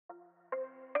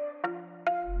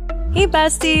Hey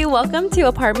bestie, welcome to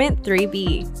apartment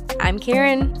 3B. I'm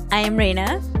Karen. I am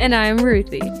Reina. And I'm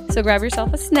Ruthie. So grab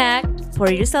yourself a snack, pour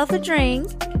yourself a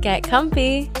drink, get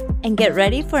comfy, and get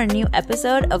ready for a new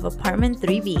episode of Apartment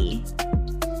 3B.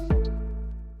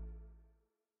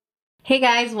 Hey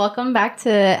guys, welcome back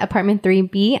to apartment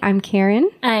 3B. I'm Karen.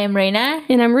 I am Reina.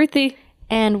 And I'm Ruthie.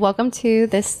 And welcome to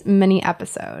this mini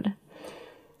episode.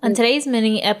 On today's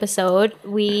mini episode,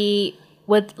 we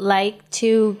would like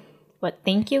to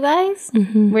thank you guys.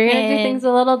 Mm-hmm. We're going to do things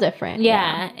a little different.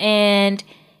 Yeah, and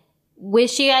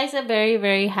wish you guys a very,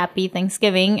 very happy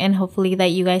Thanksgiving, and hopefully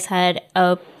that you guys had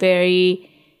a very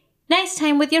nice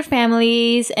time with your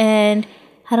families and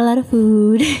had a lot of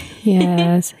food.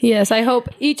 Yes. Yes. I hope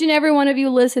each and every one of you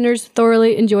listeners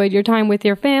thoroughly enjoyed your time with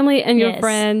your family and your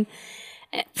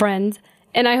friends.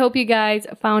 And I hope you guys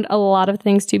found a lot of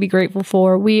things to be grateful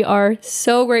for. We are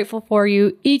so grateful for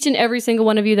you, each and every single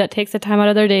one of you that takes the time out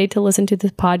of their day to listen to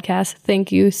this podcast.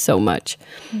 Thank you so much.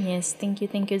 Yes, thank you.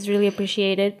 Thank you. It's really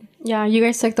appreciated. Yeah, you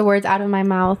guys took the words out of my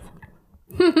mouth.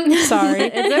 Sorry.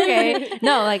 It's okay.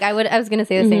 No, I was going to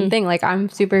say the same thing. I'm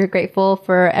super grateful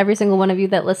for every single one of you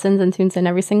that listens and tunes in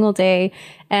every single day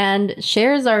and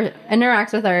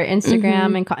interacts with our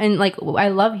Instagram and I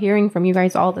love hearing from you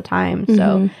guys all the time.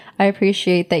 So I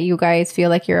appreciate that you guys feel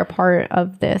like you're a part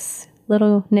of this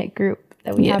little knit group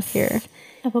that we have here.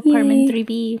 Of Apartment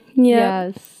 3B. Yep.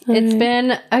 Yes. It's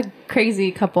been a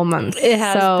crazy couple months. It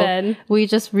has been. We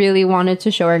just really wanted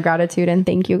to show our gratitude and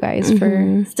thank you guys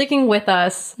for sticking with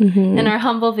us in our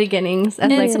humble beginnings,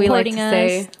 as we like to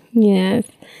say. Yes.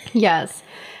 Yes.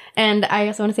 And I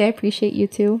also want to say I appreciate you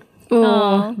too.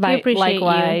 Oh, we appreciate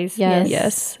likewise. you.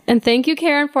 Yes. And thank you,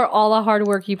 Karen, for all the hard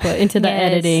work you put into the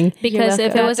editing. Because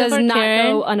if it wasn't for not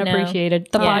Karen, go unappreciated.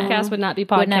 The podcast would not be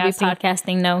podcasting. Would not be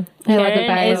podcasting, no. I love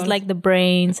Karen it, is like the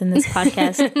brains in this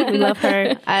podcast. We love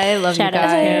her. I love Shout you out to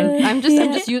guys. Karen. I'm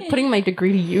just putting my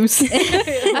degree to use. I'm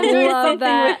doing love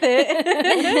that. with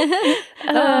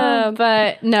it.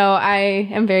 But no, I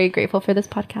am very grateful for this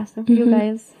podcast and for you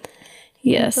guys.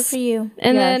 Yes. Good for you.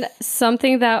 And then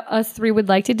something that us three would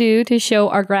like to do to show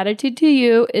our gratitude to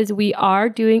you is we are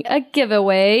doing a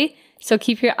giveaway. So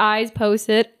keep your eyes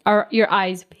posted or your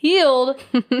eyes peeled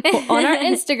on our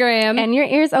Instagram. And your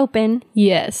ears open.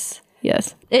 Yes.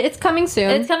 Yes. It's coming soon.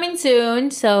 It's coming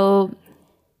soon, so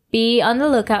be on the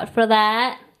lookout for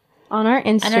that on our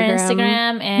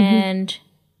Instagram. And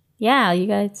yeah, you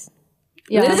guys.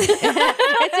 Yeah. It's just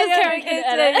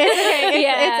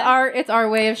it's our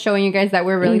way of showing you guys that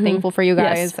we're really thankful for you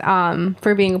guys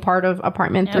for being a part of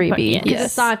Apartment 3B. Yes.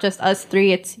 It's not just us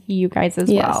three, it's you guys as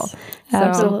well. So,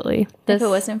 absolutely. If it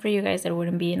wasn't for you guys, there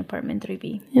wouldn't be an Apartment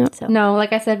 3B. Yep. So. No,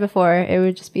 like I said before, it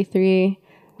would just be three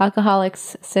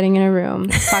alcoholics sitting in a room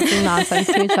talking nonsense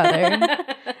to each other.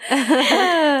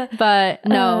 But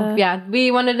no, we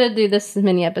wanted to do this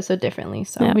mini episode differently.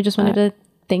 So we just wanted to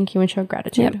thank you and show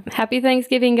gratitude. Yep. Happy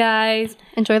Thanksgiving, guys.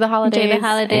 Enjoy the holidays.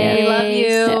 We love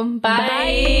you.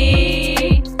 Bye.